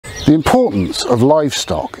The importance of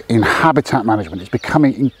livestock in habitat management is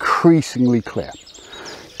becoming increasingly clear.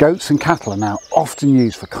 Goats and cattle are now often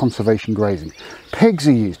used for conservation grazing. Pigs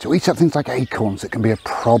are used to eat up things like acorns that can be a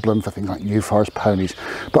problem for things like New Forest ponies,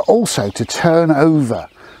 but also to turn over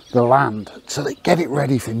the land so they get it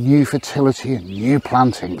ready for new fertility and new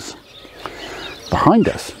plantings. Behind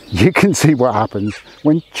us, you can see what happens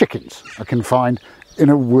when chickens are confined in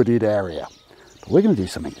a wooded area. But we're going to do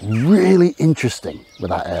something really interesting with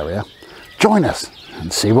that area. Join us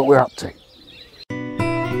and see what we're up to.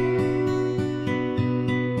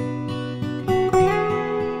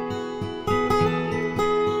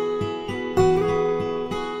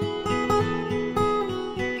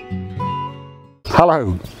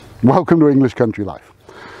 Hello, welcome to English Country Life.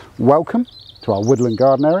 Welcome to our woodland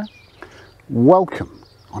garden area. Welcome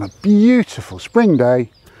on a beautiful spring day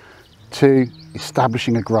to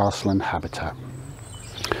establishing a grassland habitat.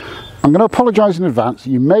 I'm going to apologise in advance.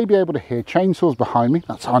 You may be able to hear chainsaws behind me.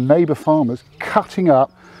 That's our neighbour farmers cutting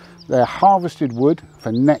up their harvested wood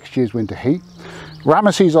for next year's winter heat.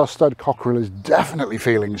 Ramesses, our stud cockerel, is definitely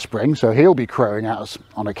feeling spring, so he'll be crowing at us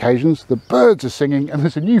on occasions. The birds are singing, and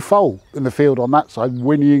there's a new foal in the field on that side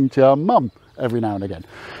whinnying to our mum every now and again.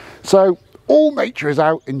 So all nature is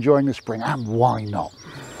out enjoying the spring, and why not?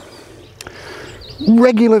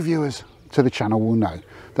 Regular viewers to the channel will know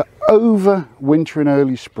that over winter and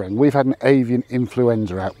early spring we've had an avian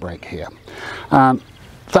influenza outbreak here, and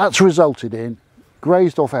that's resulted in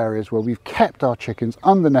grazed off areas where we've kept our chickens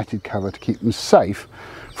under netted cover to keep them safe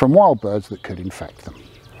from wild birds that could infect them.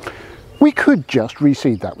 We could just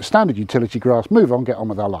reseed that with standard utility grass, move on, get on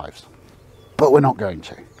with our lives, but we're not going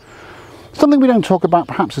to. Something we don't talk about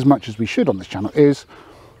perhaps as much as we should on this channel is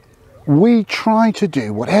we try to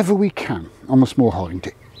do whatever we can on the small holding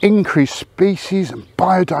to increase species and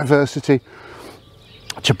biodiversity,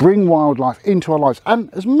 to bring wildlife into our lives.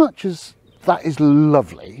 And as much as that is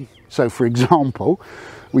lovely, so for example,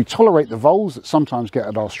 we tolerate the voles that sometimes get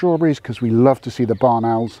at our strawberries because we love to see the barn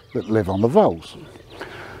owls that live on the voles.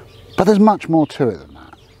 But there's much more to it than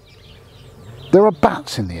that. There are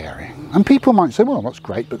bats in the area, and people might say, well, that's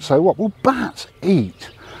great, but so what? Well, bats eat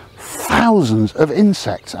thousands of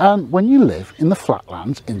insects, and when you live in the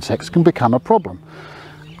flatlands, insects can become a problem.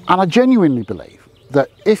 And I genuinely believe that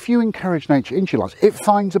if you encourage nature into your lives, it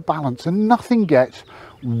finds a balance and nothing gets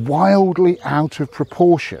wildly out of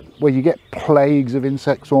proportion where you get plagues of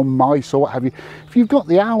insects or mice or what have you. If you've got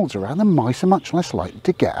the owls around, the mice are much less likely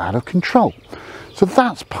to get out of control. So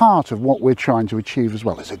that's part of what we're trying to achieve as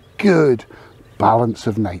well. It's a good balance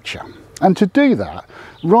of nature. And to do that,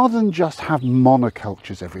 rather than just have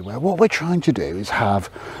monocultures everywhere, what we're trying to do is have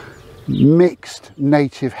mixed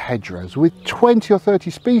native hedgerows with 20 or 30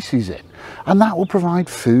 species in, and that will provide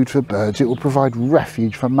food for birds, it will provide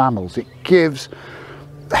refuge for mammals, it gives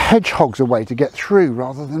hedgehogs a way to get through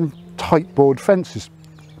rather than tight board fences.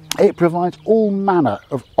 It provides all manner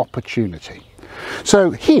of opportunity. So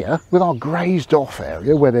here, with our grazed off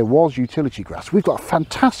area where there was utility grass, we've got a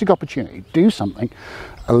fantastic opportunity to do something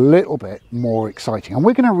a little bit more exciting, and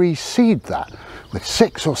we're going to reseed that with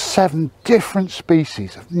 6 or 7 different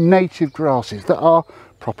species of native grasses that are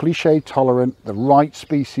properly shade tolerant, the right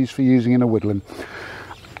species for using in a woodland.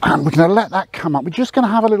 And we're going to let that come up. We're just going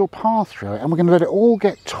to have a little path through it, and we're going to let it all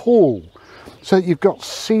get tall so that you've got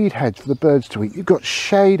seed heads for the birds to eat, you've got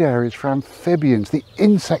shade areas for amphibians, the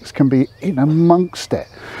insects can be in amongst it,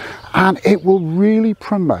 and it will really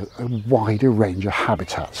promote a wider range of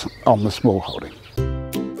habitats on the small holding.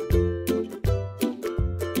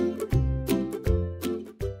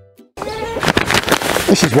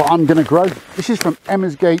 This is what I'm going to grow. This is from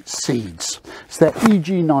Emorsgate Seeds. It's their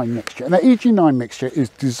EG9 mixture, and their EG9 mixture is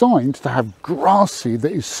designed to have grass seed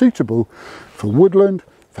that is suitable for woodland,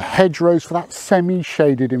 for hedgerows, for that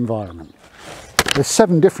semi-shaded environment. There's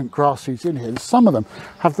 7 different grass seeds in here, and some of them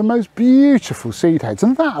have the most beautiful seed heads,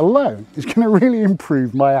 and that alone is going to really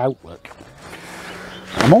improve my outlook.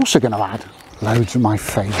 I'm also going to add loads of my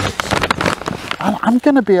favourites. And I'm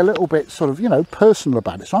going to be a little bit sort of, you know, personal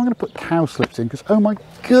about it. So I'm going to put cowslips in because, oh my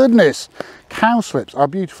goodness, cowslips are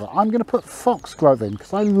beautiful. I'm going to put foxglove in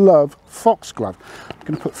because I love foxglove. I'm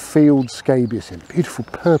going to put field scabious in, beautiful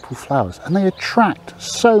purple flowers, and they attract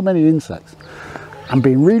so many insects. I'm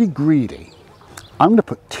being really greedy. I'm going to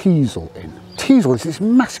put teasel in. Teasel is this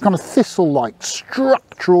massive kind of thistle-like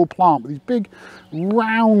structural plant with these big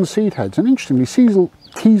round seed heads. And interestingly,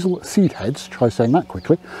 teasel seed heads, try saying that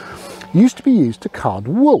quickly, used to be used to card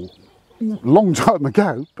wool. Long time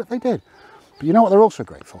ago, but they did. But you know what they're also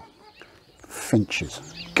great for?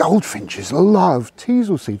 Finches. Goldfinches love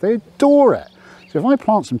teasel seed. They adore it. So if I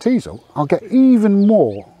plant some teasel, I'll get even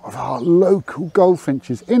more of our local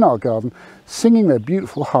goldfinches in our garden singing their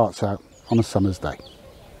beautiful hearts out on a summer's day.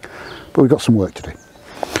 But we've got some work to do.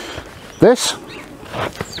 This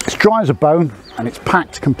is dry as a bone and it's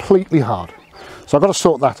packed completely hard. So I've got to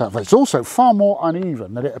sort that out. But it's also far more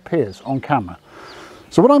uneven than it appears on camera.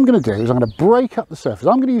 So what I'm going to do is I'm going to break up the surface.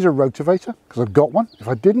 I'm going to use a rotavator because I've got one. If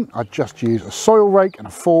I didn't, I'd just use a soil rake and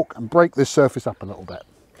a fork and break this surface up a little bit.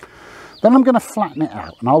 Then I'm going to flatten it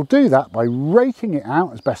out, and I'll do that by raking it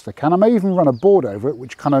out as best I can. I may even run a board over it,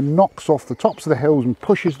 which kind of knocks off the tops of the hills and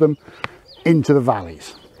pushes them into the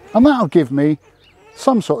valleys. And that'll give me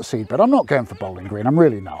some sort of seed bed. I'm not going for bowling green, I'm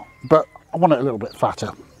really not, but I want it a little bit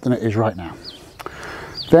flatter than it is right now.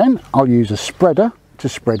 Then I'll use a spreader to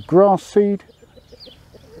spread grass seed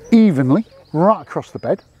evenly right across the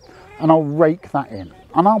bed, and I'll rake that in.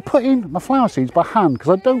 And I'll put in my flower seeds by hand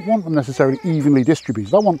because I don't want them necessarily evenly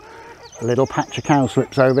distributed. I want a little patch of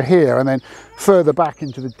cowslips over here, and then further back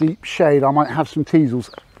into the deep shade I might have some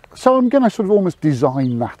teasels. So I'm going to sort of almost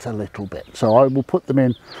design that a little bit. So I will put them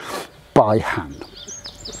in by hand.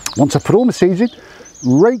 Once I've put all my seeds in,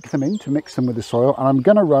 rake them in to mix them with the soil, and I'm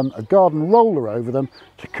going to run a garden roller over them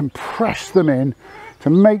to compress them in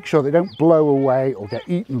to make sure they don't blow away or get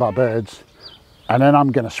eaten by birds. And then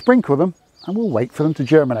I'm going to sprinkle them and we'll wait for them to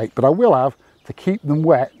germinate, but I will have to keep them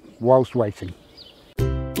wet whilst waiting.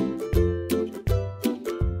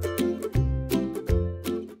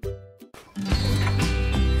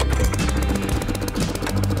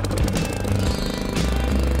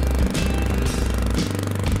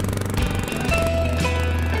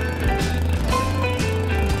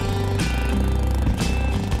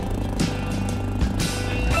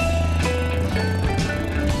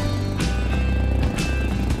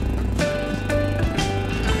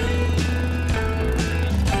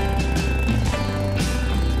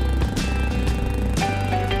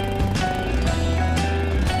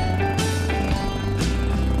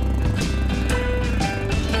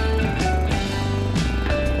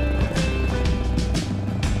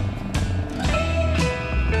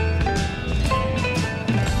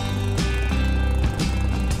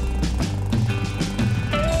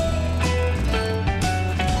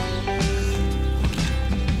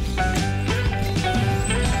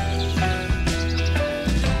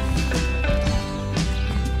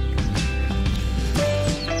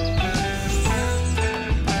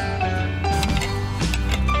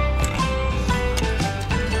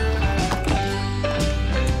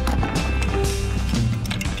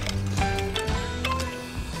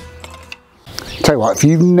 Tell you what, if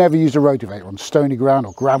you've never used a rotavator on stony ground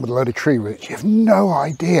or ground with a load of tree roots, you have no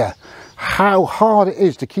idea how hard it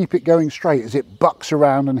is to keep it going straight as it bucks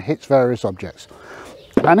around and hits various objects.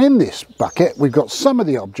 And in this bucket, we've got some of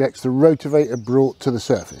the objects the rotavator brought to the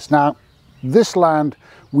surface. Now, this land,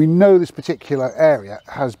 we know this particular area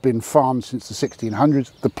has been farmed since the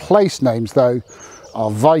 1600s. The place names, though,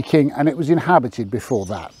 are Viking, and it was inhabited before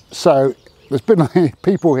that. So there's been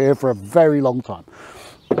people here for a very long time.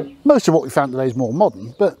 Most of what we found today is more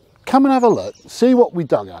modern, but come and have a look, see what we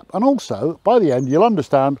dug up, and also by the end you'll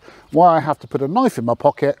understand why I have to put a knife in my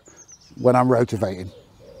pocket when I'm rotavating.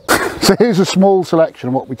 So here's a small selection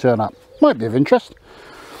of what we turn up. Might be of interest.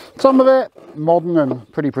 Some of it modern and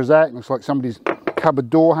pretty prosaic, looks like somebody's cupboard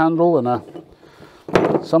door handle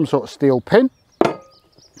and some sort of steel pin.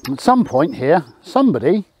 At some point here,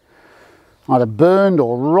 somebody either burned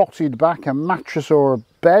or rotted back a mattress or a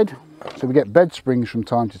bed. So we get bed springs from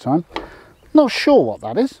time to time. Not sure what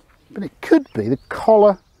that is, but it could be the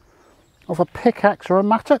collar of a pickaxe or a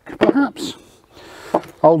mattock, perhaps.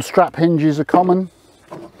 Old strap hinges are common.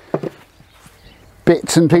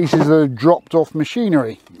 Bits and pieces that have dropped off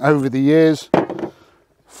machinery over the years,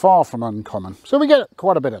 far from uncommon. So we get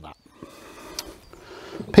quite a bit of that.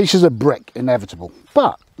 Pieces of brick, inevitable.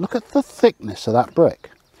 But look at the thickness of that brick.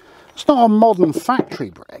 It's not a modern factory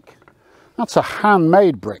brick. That's a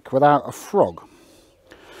handmade brick without a frog.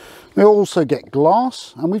 We also get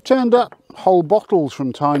glass, and we've turned up whole bottles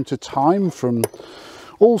from time to time from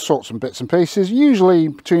all sorts of bits and pieces, usually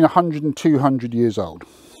between 100 and 200 years old.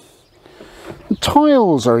 The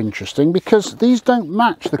tiles are interesting because these don't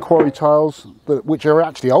match the quarry tiles which are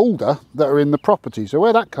actually older that are in the property. So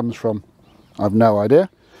where that comes from, I've no idea.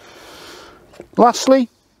 Lastly,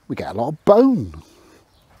 we get a lot of bone.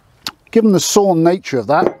 Given the sawn nature of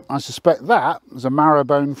that, I suspect that is a marrow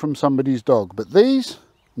bone from somebody's dog. But these,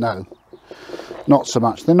 no, not so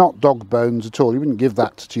much. They're not dog bones at all. You wouldn't give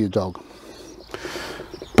that to your dog.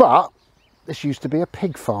 But this used to be a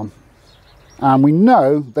pig farm. And we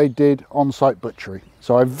know they did on-site butchery.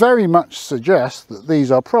 So I very much suggest that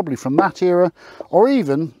these are probably from that era, or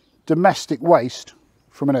even domestic waste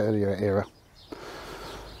from an earlier era.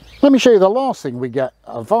 Let me show you the last thing we get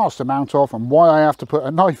a vast amount of and why I have to put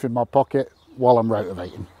a knife in my pocket while I'm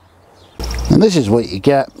rotivating. And this is what you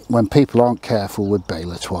get when people aren't careful with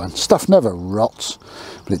baler twine. Stuff never rots,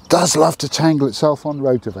 but it does love to tangle itself on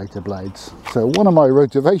rotavator blades. So one of my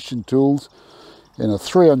rotivation tools in a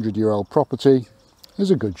 300-year-old property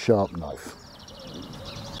is a good sharp knife.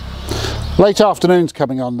 Late afternoon's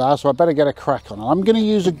coming on now, so I better get a crack on it. I'm going to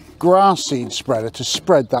use a grass seed spreader to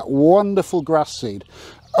spread that wonderful grass seed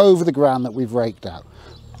over the ground that we've raked out.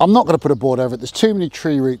 I'm not going to put a board over it, there's too many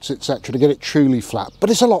tree roots etc. to get it truly flat, but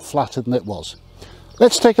it's a lot flatter than it was.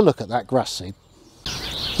 Let's take a look at that grass seed.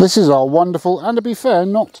 This is our wonderful, and to be fair,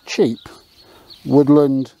 not cheap,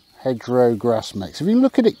 woodland hedgerow grass mix. If you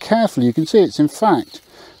look at it carefully, you can see it's in fact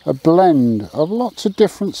a blend of lots of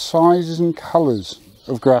different sizes and colours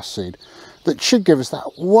of grass seed that should give us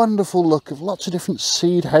that wonderful look of lots of different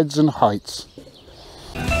seed heads and heights.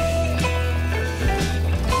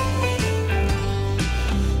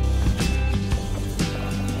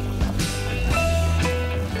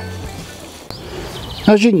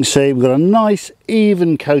 As you can see, we've got a nice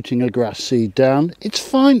even coating of grass seed down. It's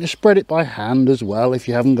fine to spread it by hand as well if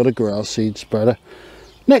you haven't got a grass seed spreader.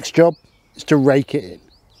 Next job is to rake it in.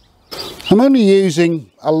 I'm only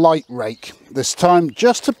using a light rake this time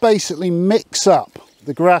just to basically mix up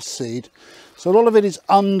the grass seed so a lot of it is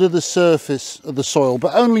under the surface of the soil,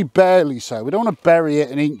 but only barely so. We don't want to bury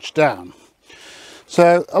it an inch down.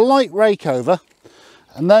 So a light rake over,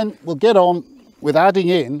 and then we'll get on with adding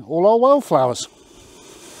in all our wildflowers.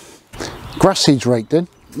 Grass seeds raked in.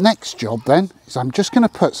 Next job then is I'm just going to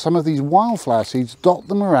put some of these wildflower seeds, dot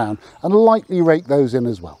them around and lightly rake those in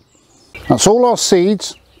as well. That's all our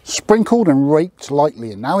seeds sprinkled and raked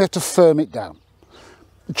lightly in. Now we have to firm it down.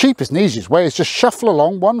 The cheapest and easiest way is just shuffle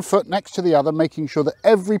along one foot next to the other, making sure that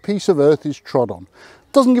every piece of earth is trod on.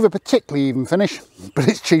 Doesn't give a particularly even finish, but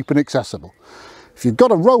it's cheap and accessible. If you've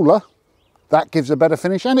got a roller, that gives a better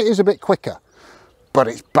finish and it is a bit quicker. But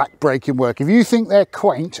it's back-breaking work. If you think they're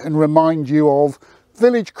quaint and remind you of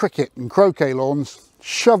village cricket and croquet lawns,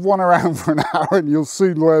 shove one around for an hour and you'll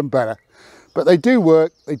soon learn better. But they do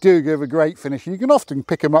work, they do give a great finish. You can often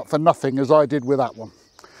pick them up for nothing, as I did with that one.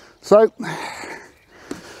 So,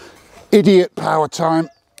 idiot power time.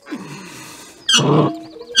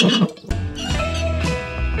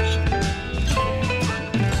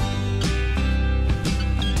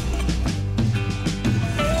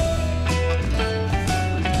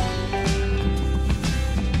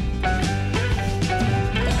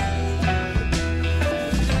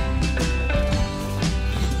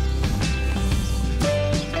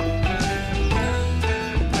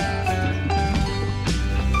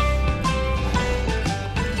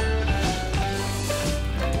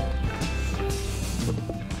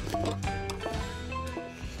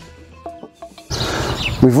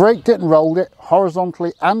 We've raked it and rolled it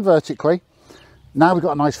horizontally and vertically. Now we've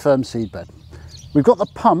got a nice firm seed bed. We've got the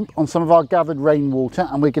pump on some of our gathered rainwater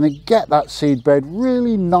and we're going to get that seed bed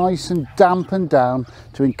really nice and dampened down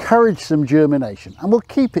to encourage some germination, and we'll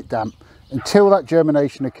keep it damp until that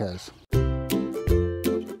germination occurs.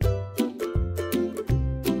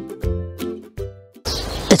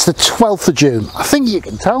 It's the 12th of June. I think you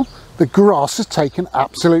can tell the grass has taken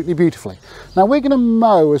absolutely beautifully. Now we're going to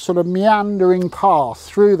mow a sort of meandering path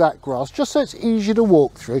through that grass just so it's easier to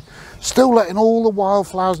walk through, still letting all the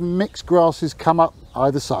wildflowers and mixed grasses come up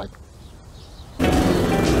either side.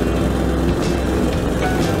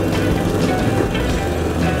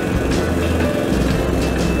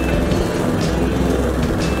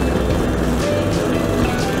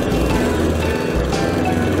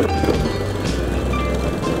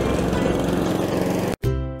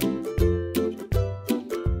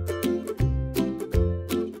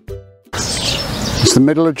 It's the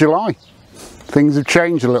middle of July. Things have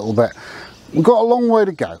changed a little bit. We've got a long way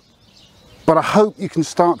to go, but I hope you can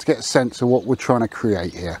start to get a sense of what we're trying to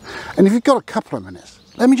create here. And if you've got a couple of minutes,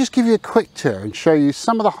 let me just give you a quick tour and show you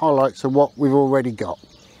some of the highlights of what we've already got.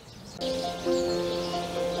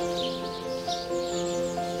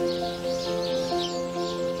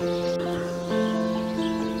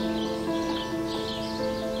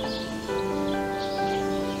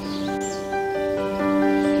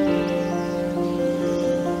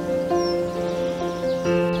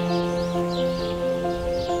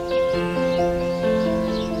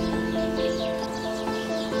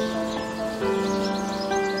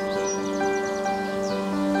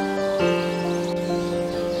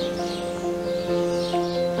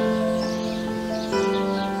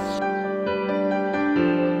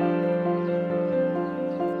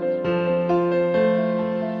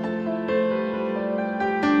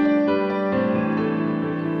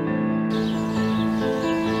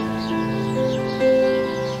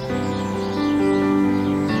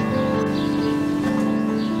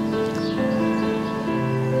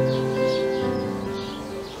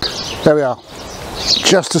 There we are.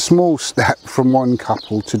 Just a small step from one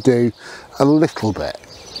couple to do a little bit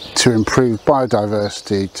to improve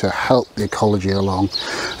biodiversity, to help the ecology along,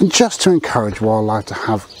 and just to encourage wildlife to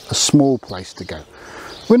have a small place to go.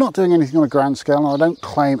 We're not doing anything on a grand scale, and I don't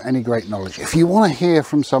claim any great knowledge. If you want to hear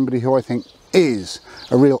from somebody who I think is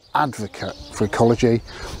a real advocate for ecology,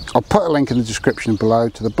 I'll put a link in the description below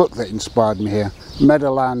to the book that inspired me here,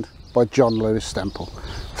 Meadowland by John Lewis-Stempel.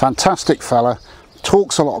 Fantastic fella,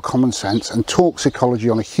 talks a lot of common sense and talks ecology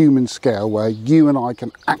on a human scale where you and I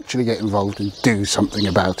can actually get involved and do something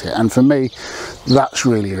about it. And for me, that's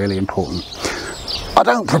really, really important. I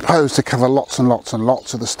don't propose to cover lots and lots and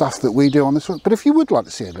lots of the stuff that we do on this one, but if you would like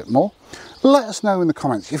to see a bit more, let us know in the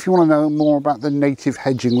comments. If you want to know more about the native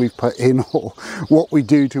hedging we've put in, or what we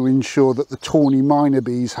do to ensure that the tawny minor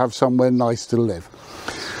bees have somewhere nice to live.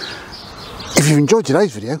 If you've enjoyed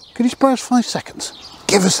today's video, could you spare us 5 seconds?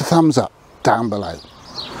 Give us a thumbs up down below.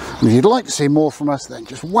 And if you'd like to see more from us, then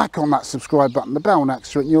just whack on that subscribe button, the bell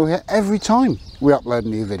next to it, and you'll hear every time we upload a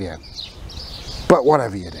new video. But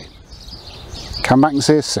whatever you do, come back and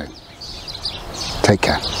see us soon. Take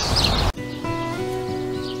care.